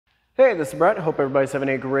Hey, this is Brett. Hope everybody's having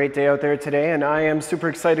a great day out there today, and I am super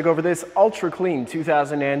excited to go over this ultra clean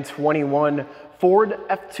 2021 Ford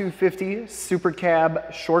F250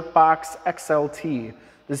 SUPERCAB SHORTBOX XLT.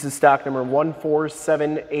 This is stock number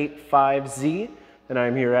 14785Z, and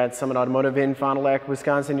I'm here at Summit Automotive in Fond du Lac,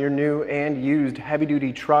 Wisconsin, your new and used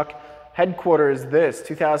heavy-duty truck headquarters. This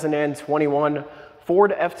 2021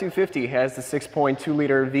 Ford F250 has the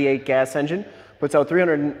 6.2-liter V8 gas engine. Puts out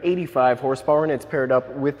 385 horsepower, and it's paired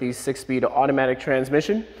up with the 6-speed automatic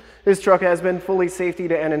transmission. This truck has been fully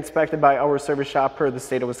safetied and inspected by our service shop per the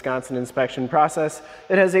state of Wisconsin inspection process.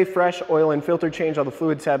 It has a fresh oil and filter change. All the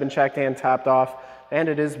fluids have been checked and topped off, and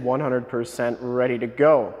it is 100% ready to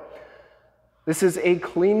go. This is a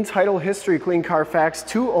clean title history, clean CARFAX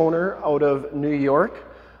 2 owner out of New York.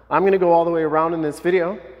 I'm going to go all the way around in this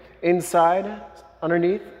video. Inside,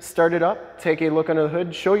 underneath, start it up, take a look under the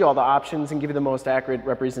hood, show you all the options, and give you the most accurate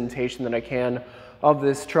representation that I can of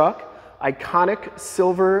this truck. Iconic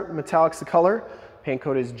silver metallics the color. Paint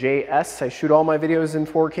code is JS. I shoot all my videos in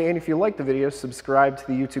 4K, and if you like the video, subscribe to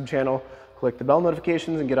the YouTube channel, click the bell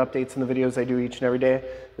notifications, and get updates on the videos I do each and every day,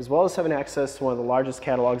 as well as having access to one of the largest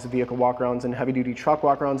catalogs of vehicle walkarounds and heavy-duty truck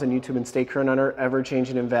walkarounds on YouTube, and stay current on our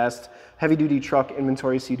ever-changing and vast heavy-duty truck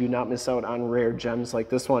inventory so you do not miss out on rare gems like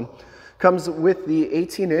this one. Comes with the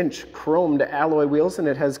 18-inch chromed alloy wheels, and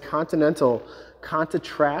it has Continental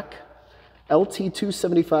Contirac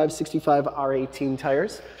LT275/65 R18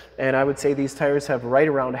 tires. And I would say these tires have right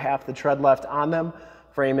around half the tread left on them.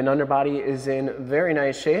 Frame and underbody is in very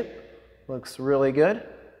nice shape. Looks really good.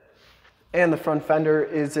 And the front fender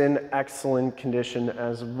is in excellent condition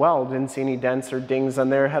as well. Didn't see any dents or dings on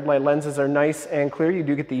there. Headlight lenses are nice and clear. You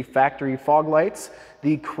do get the factory fog lights,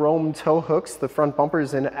 the chrome tow hooks. The front bumper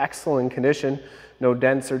is in excellent condition. No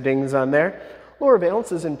dents or dings on there. Lower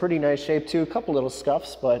valance is in pretty nice shape too. A couple little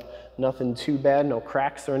scuffs, but nothing too bad. No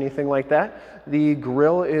cracks or anything like that. The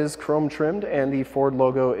grille is chrome trimmed, and the Ford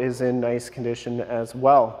logo is in nice condition as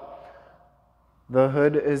well. The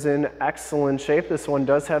hood is in excellent shape. This one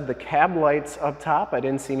does have the cab lights up top. I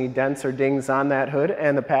didn't see any dents or dings on that hood,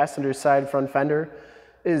 and the passenger side front fender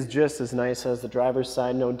is just as nice as the driver's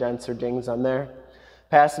side. No dents or dings on there.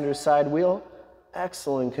 Passenger side wheel,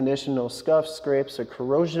 excellent condition. No scuffs, scrapes, or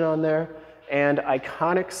corrosion on there. And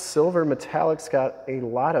iconic silver metallics, got a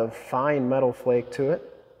lot of fine metal flake to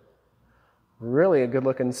it. Really a good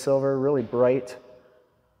looking silver, really bright.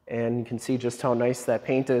 And you can see just how nice that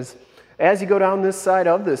paint is. As you go down this side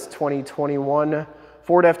of this 2021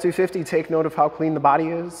 Ford F250, take note of how clean the body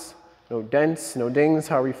is. No dents, no dings,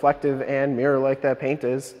 how reflective and mirror-like that paint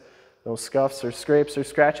is. No scuffs or scrapes or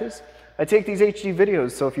scratches. I take these HD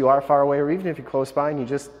videos, so if you are far away or even if you're close by and you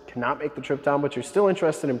just cannot make the trip down but you're still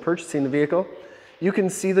interested in purchasing the vehicle, you can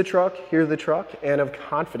see the truck, hear the truck, and have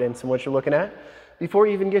confidence in what you're looking at before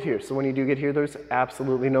you even get here. So when you do get here, there's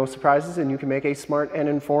absolutely no surprises, and you can make a smart and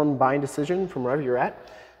informed buying decision from wherever you're at.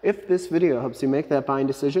 If this video helps you make that buying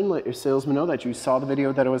decision, let your salesman know that you saw the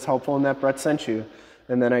video, that it was helpful, and that Brett sent you.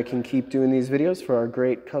 And then I can keep doing these videos for our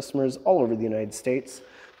great customers all over the United States.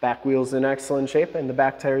 Back wheels in excellent shape, and the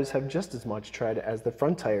back tires have just as much tread as the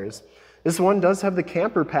front tires. This one does have the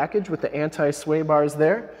camper package with the anti-sway bars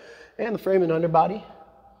there, and the frame and underbody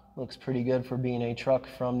looks pretty good for being a truck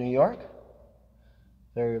from New York.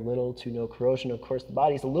 Very little to no corrosion. Of course, the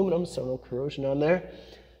body's aluminum, so no corrosion on there.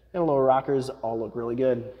 And lower rockers all look really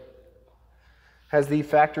good. Has the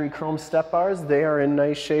factory chrome step bars. They are in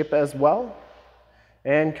nice shape as well.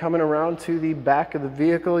 And coming around to the back of the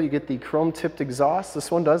vehicle, you get the chrome tipped exhaust.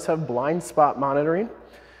 This one does have blind spot monitoring.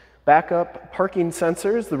 Backup parking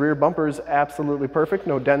sensors. The rear bumper is absolutely perfect.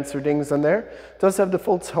 No dents or dings on there. It does have the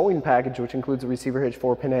full towing package, which includes a receiver hitch,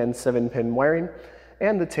 4-pin and 7-pin wiring.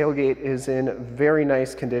 And the tailgate is in very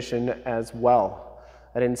nice condition as well.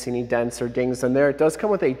 I didn't see any dents or dings in there. It does come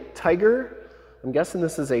with a Tyger. I'm guessing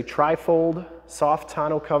this is a tri-fold soft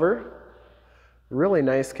tonneau cover. Really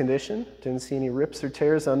nice condition. Didn't see any rips or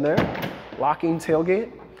tears on there. Locking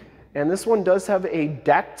tailgate. And this one does have a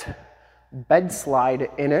decked Bedslide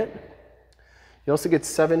in it. You also get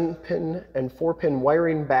 7-pin and 4-pin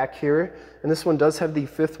wiring back here. And this one does have the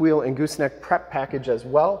 5th wheel and gooseneck prep package as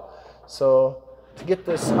well. So to get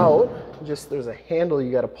this out, there's a handle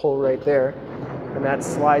you got to pull right there, and that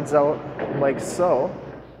slides out like so.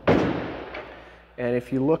 And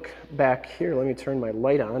if you look back here, let me turn my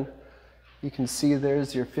light on, you can see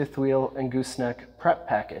there's your 5th wheel and gooseneck prep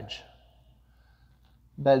package.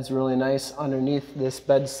 Bed's really nice underneath this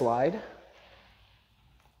bed slide.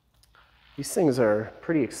 These things are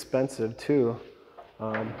pretty expensive too.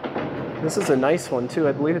 This is a nice one too.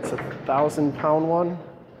 I believe it's a 1,000-pound one.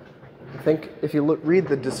 I think if you read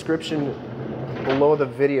the description below the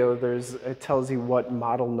video, it tells you what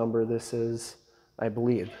model number this is, I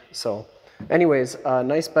believe. So anyways,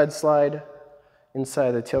 nice bed slide.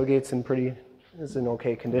 Inside the tailgate's is in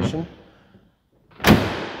okay condition.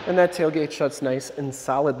 And that tailgate shuts nice and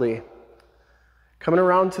solidly. Coming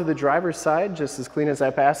around to the driver's side, just as clean as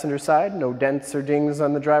that passenger side. No dents or dings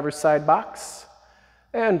on the driver's side box.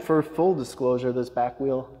 And for full disclosure, this back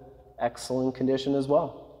wheel, excellent condition as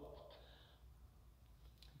well.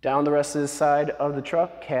 Down the rest of this side of the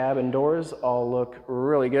truck, cab and doors all look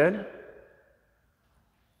really good.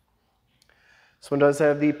 This one does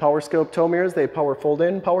have the Powerscope tow mirrors. They power fold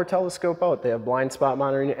in, power telescope out. They have blind spot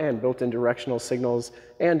monitoring and built-in directional signals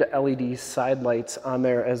and LED side lights on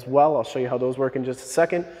there as well. I'll show you how those work in just a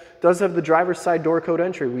second. It does have the driver's side door code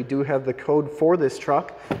entry. We do have the code for this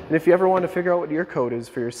truck. And if you ever want to figure out what your code is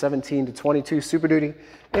for your 17 to 22 Super Duty,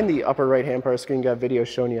 in the upper right-hand part of the screen, got a video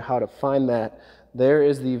showing you how to find that. There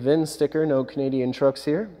is the VIN sticker, no Canadian trucks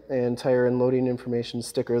here, and tire and loading information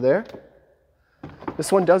sticker there.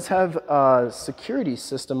 This one does have a security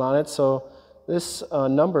system on it, so this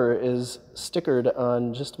number is stickered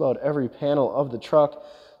on just about every panel of the truck,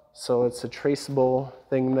 so it's a traceable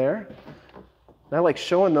thing there. And I like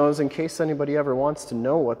showing those in case anybody ever wants to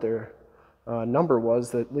know what their number was,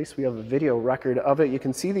 that at least we have a video record of it. You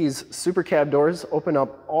can see these SUPERCAB doors open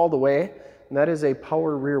up all the way, and that is a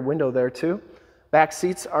power rear window there too. Back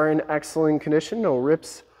seats are in excellent condition, no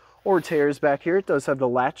rips or tears back here. It does have the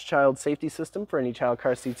Latch child safety system for any child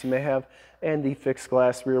car seats you may have, and the fixed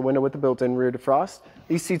glass rear window with the built-in rear defrost.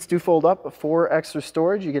 These seats do fold up for extra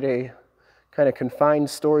storage. You get a kind of confined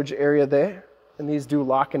storage area there, and these do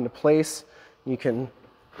lock into place. You can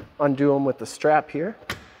undo them with the strap here.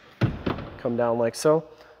 Come down like so.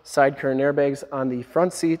 Side curtain airbags on the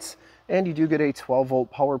front seats, and you do get a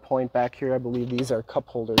 12-volt power point back here. I believe these are cup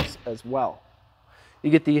holders as well. You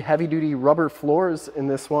get the heavy-duty rubber floors in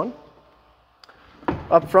this one.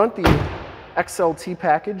 Up front, the XLT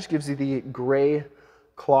package gives you the gray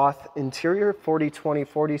cloth interior,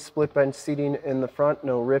 40-20-40 split bench seating in the front,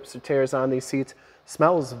 no rips or tears on these seats.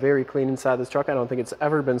 Smells very clean inside this truck. I don't think it's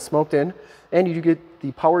ever been smoked in. And you do get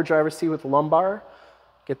the power driver's seat with the lumbar.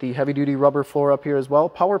 Get the heavy-duty rubber floor up here as well.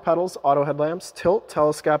 Power pedals, auto headlamps, tilt,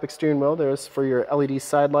 telescopic steering wheel. There's for your LED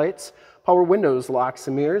side lights. Power windows, locks,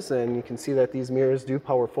 and mirrors, and you can see that these mirrors do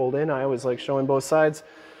power fold in. I always like showing both sides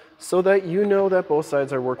so that you know that both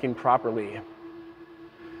sides are working properly.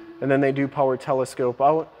 And then they do power telescope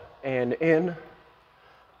out and in,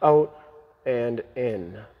 out and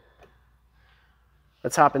in.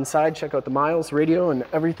 Let's hop inside, check out the miles, radio, and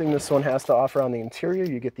everything this one has to offer on the interior.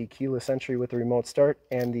 You get the keyless entry with the remote start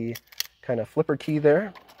and the kind of flipper key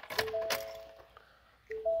there.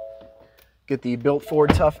 Get the built Ford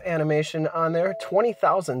Tough animation on there.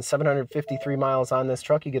 20,753 miles on this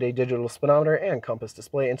truck. You get a digital speedometer and compass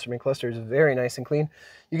display. Instrument cluster is very nice and clean.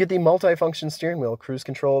 You get the multi-function steering wheel, cruise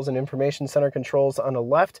controls and information center controls on the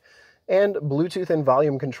left, and Bluetooth and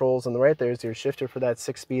volume controls on the right. There's your shifter for that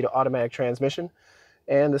 6-speed automatic transmission.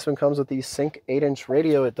 And this one comes with the Sync 8-inch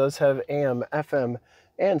radio. It does have AM, FM,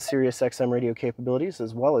 and Sirius XM radio capabilities,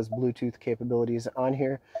 as well as Bluetooth capabilities on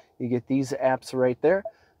here. You get these apps right there.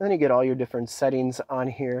 And then you get all your different settings on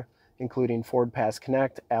here, including FordPass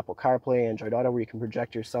Connect, Apple CarPlay, Android Auto, where you can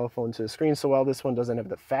project your cell phone to the screen. So while this one doesn't have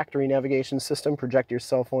the factory navigation system, project your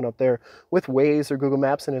cell phone up there with Waze or Google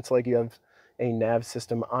Maps, and it's like you have a nav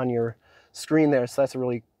system on your screen there. So that's a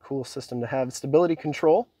really cool system to have. Stability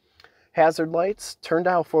control, hazard lights, turn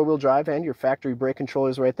dial 4-wheel drive, and your factory brake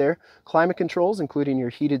controllers right there. Climate controls, including your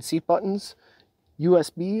heated seat buttons,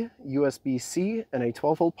 USB, USB-C, and a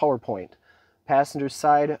 12-volt power point. Passenger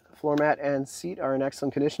side floor mat and seat are in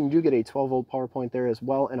excellent condition. You do get a 12-volt power point there as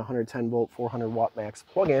well, and a 110-volt 400-watt max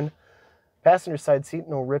plug-in. Passenger side seat,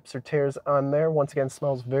 no rips or tears on there. Once again,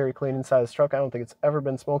 smells very clean inside this truck. I don't think it's ever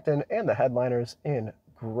been smoked in, and the headliner's in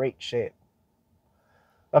great shape.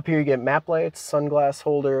 Up here you get map lights, sunglass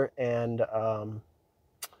holder, and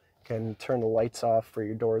can turn the lights off for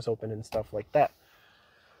your doors open and stuff like that.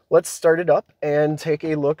 Let's start it up and take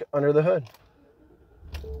a look under the hood.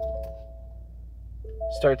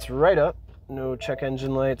 Starts right up, no check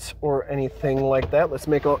engine lights or anything like that. Let's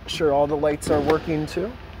make sure all the lights are working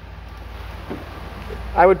too.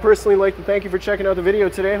 I would personally like to thank you for checking out the video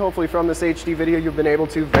today. Hopefully from this HD video you've been able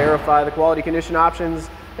to verify the quality, condition, options,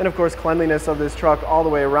 and of course cleanliness of this truck all the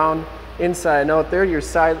way around. Inside and out there, your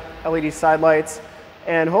side LED side lights,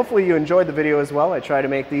 and hopefully you enjoyed the video as well. I try to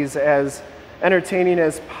make these as entertaining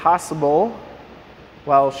as possible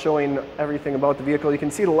while showing everything about the vehicle. You can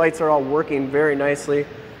see the lights are all working very nicely.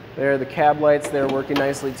 There are the cab lights, they're working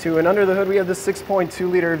nicely too. And under the hood we have the 6.2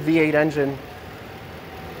 liter V8 engine.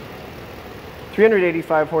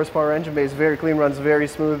 385 horsepower engine base, very clean, runs very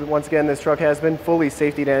smooth. Once again, this truck has been fully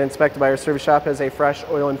safetied and inspected by our service shop, has a fresh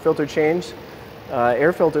oil and filter change.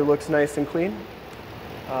 Air filter looks nice and clean.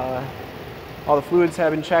 All the fluids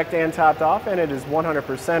have been checked and topped off, and it is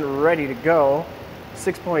 100% ready to go.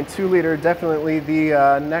 6.2 liter, definitely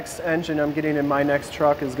the next engine I'm getting in my next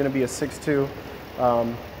truck is going to be a 6.2.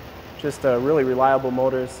 Just really reliable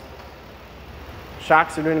motors.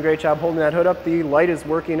 Shocks are doing a great job holding that hood up. The light is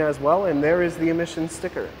working as well, and there is the emission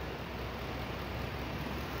sticker.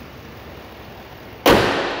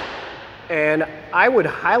 And I would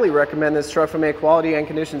highly recommend this truck from a quality and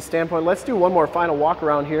condition standpoint. Let's do one more final walk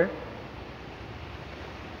around here.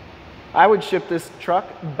 I would ship this truck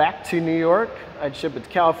back to New York. I'd ship it to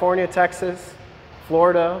California, Texas,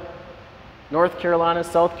 Florida, North Carolina,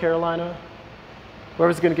 South Carolina.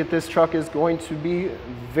 Whoever's going to get this truck is going to be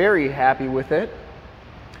very happy with it.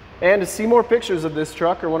 And to see more pictures of this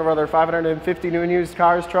truck or one of our other 550 new and used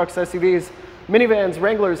cars, trucks, SUVs, minivans,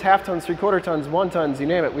 Wranglers, half tons, 3/4 tons, 1 tons, you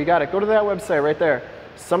name it, we got it. Go to that website right there,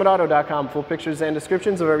 summitauto.com. Full pictures and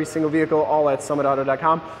descriptions of every single vehicle, all at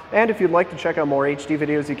summitauto.com. And if you'd like to check out more HD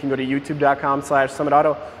videos, you can go to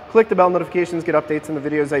youtube.com/summitauto. Click the bell notifications, get updates on the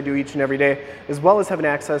videos I do each and every day, as well as having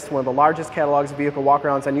access to one of the largest catalogs of vehicle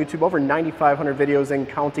walkarounds on YouTube, over 9,500 videos and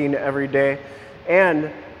counting every day.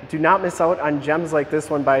 And do not miss out on gems like this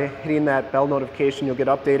one by hitting that bell notification. You'll get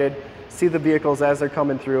updated, see the vehicles as they're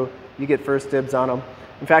coming through. You get first dibs on them.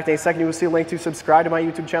 In fact, in a second you will see a link to subscribe to my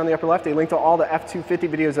YouTube channel in the upper left, a link to all the F250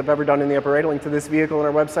 videos I've ever done in the upper right, a link to this vehicle on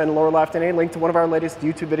our website in the lower left, and a link to one of our latest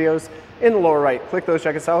YouTube videos in the lower right. Click those,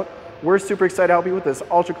 check us out. We're super excited to help you with this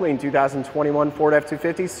ultra clean 2021 Ford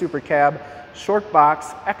F250 SUPERCAB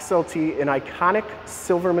SHORTBOX XLT in iconic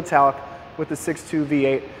silver metallic with the 6.2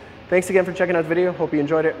 V8. Thanks again for checking out the video. Hope you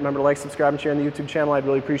enjoyed it. Remember to like, subscribe, and share on the YouTube channel. I'd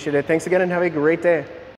really appreciate it. Thanks again and have a great day.